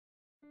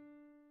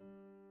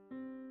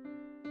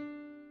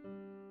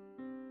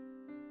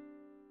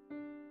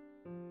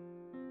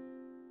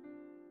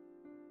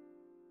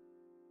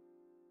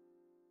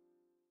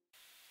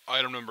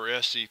Item number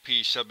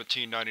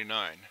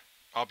SCP-1799.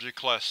 Object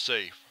Class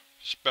Safe.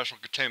 Special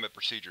Containment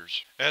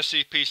Procedures.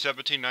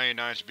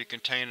 SCP-1799 is to be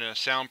contained in a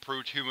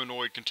soundproofed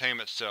humanoid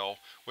containment cell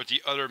with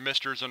the other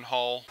Misters in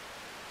Hall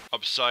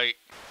of Sight.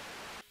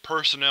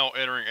 Personnel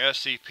entering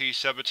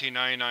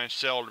SCP-1799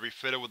 cell are to be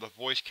fitted with a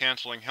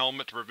voice-canceling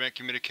helmet to prevent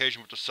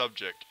communication with the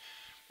subject.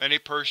 Any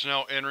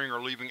personnel entering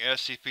or leaving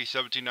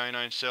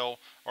SCP-1799 cell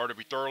are to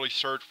be thoroughly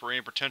searched for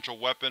any potential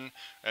weapon,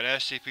 and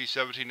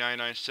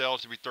SCP-1799 cell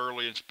is to be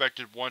thoroughly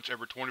inspected once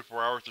every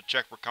 24 hours to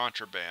check for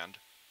contraband.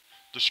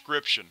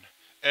 Description: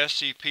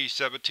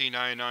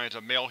 SCP-1799 is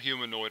a male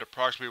humanoid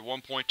approximately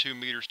 1.2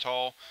 meters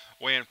tall,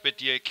 weighing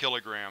 58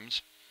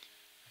 kilograms.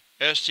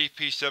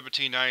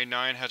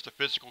 SCP-1799 has the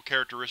physical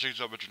characteristics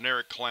of a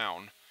generic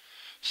clown.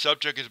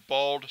 Subject is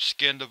bald,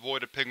 skin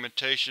devoid of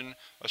pigmentation,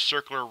 a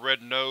circular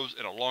red nose,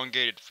 and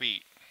elongated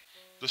feet.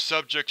 The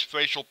subject's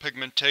facial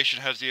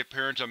pigmentation has the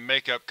appearance of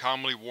makeup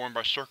commonly worn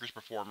by circus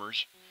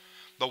performers.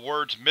 The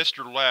words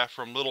Mr. Laugh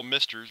from Little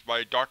Misters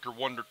by Dr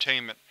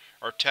Wondertainment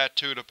are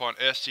tattooed upon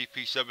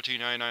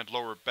SCP-1799's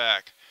lower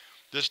back.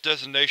 This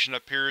designation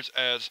appears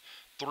as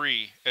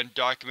 3 in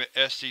Document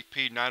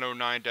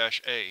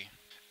SCP-909-A.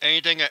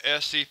 Anything that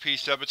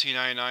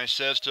SCP-1799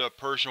 says to a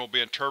person will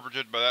be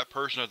interpreted by that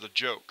person as a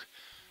joke.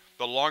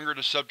 The longer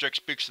the subject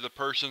speaks to the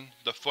person,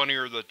 the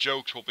funnier the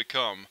jokes will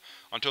become,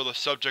 until the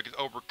subject is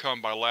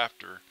overcome by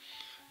laughter.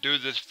 Due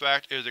to this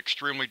fact, it is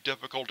extremely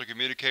difficult to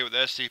communicate with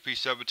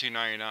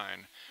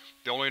SCP-1799.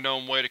 The only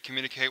known way to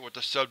communicate with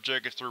the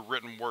subject is through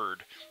written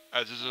word,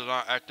 as this does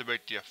not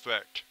activate the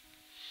effect.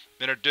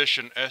 In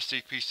addition,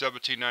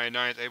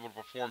 SCP-1799 is able to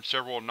perform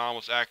several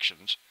anomalous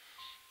actions.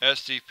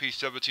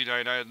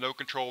 SCP-1799 has no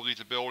control of these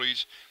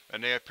abilities,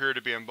 and they appear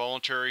to be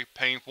involuntary,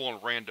 painful,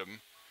 and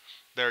random.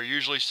 They are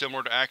usually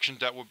similar to actions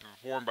that would be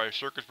performed by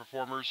circus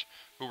performers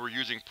who were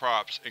using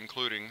props,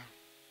 including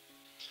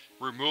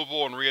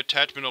removal and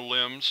reattachment of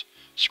limbs,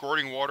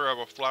 squirting water out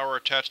of a flower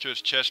attached to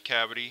its chest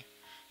cavity,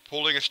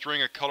 pulling a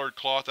string of colored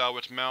cloth out of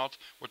its mouth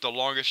with the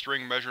longest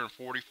string measuring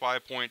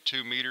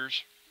 45.2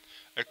 meters,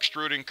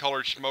 extruding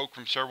colored smoke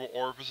from several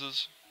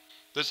orifices.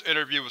 This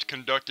interview was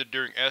conducted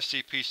during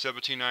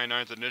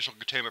SCP-1799's initial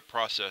containment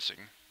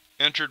processing.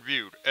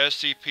 Interviewed: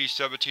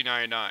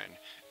 SCP-1799.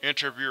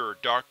 Interviewer: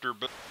 Dr.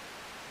 B.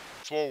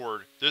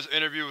 Forward: this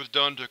interview was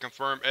done to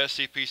confirm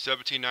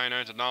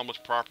SCP-1799's anomalous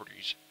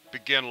properties.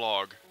 Begin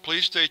log.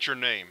 Please state your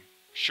name.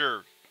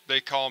 Sure,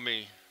 they call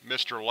me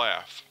Mr.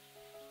 Laugh.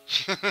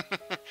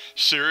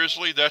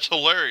 Seriously? That's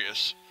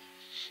hilarious.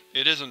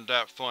 It isn't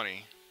that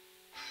funny.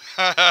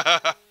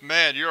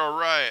 Man, you're a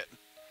riot.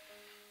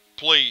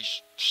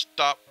 Please,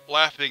 stop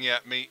laughing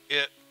at me.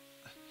 It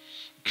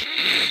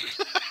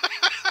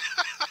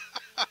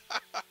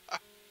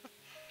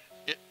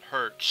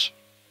hurts.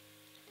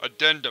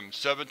 Addendum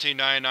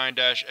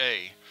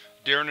 1799-A.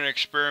 During an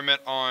experiment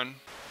on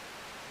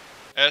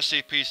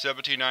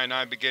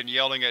SCP-1799 began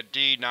yelling at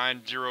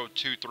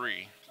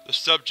D-9023. The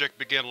subject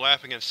began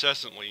laughing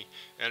incessantly,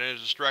 and in a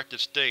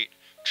distracted state,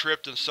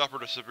 tripped and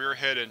suffered a severe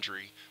head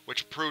injury,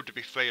 which proved to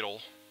be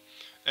fatal.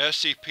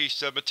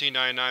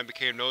 SCP-1799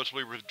 became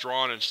noticeably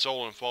withdrawn and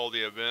sullen following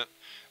the event,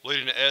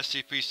 leading to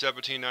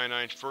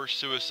SCP-1799's first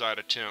suicide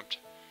attempt.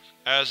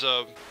 As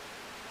of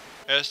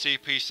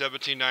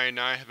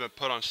SCP-1799 has been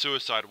put on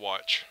suicide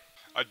watch.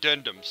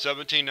 Addendum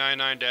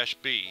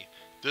 1799-B.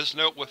 This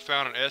note was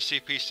found in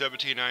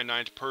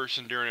SCP-1799's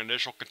person during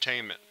initial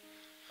containment.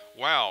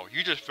 Wow,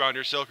 you just found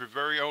yourself your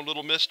very own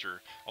little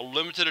Mister, a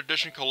limited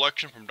edition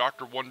collection from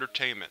Dr.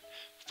 Wondertainment.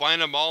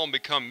 Find them all and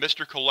become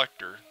Mr.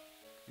 Collector.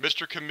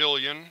 Mr.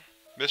 Chameleon,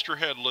 Mr.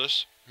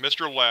 Headless,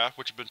 Mr. Laugh,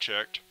 which has been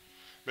checked,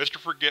 Mr.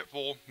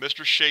 Forgetful,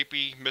 Mr.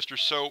 Shapey, Mr.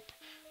 Soap,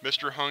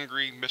 Mr.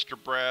 Hungry, Mr.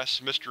 Brass,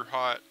 Mr.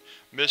 Hot,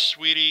 Miss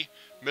Sweetie,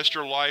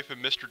 Mr. Life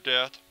and Mr.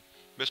 Death,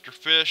 Mr.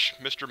 Fish,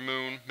 Mr.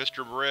 Moon,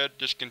 Mr. Red,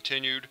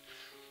 Discontinued,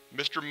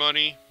 Mr.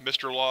 Money,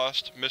 Mr.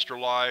 Lost, Mr.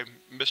 Lie,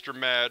 Mr.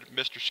 Mad,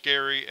 Mr.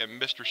 Scary, and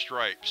Mr.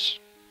 Stripes.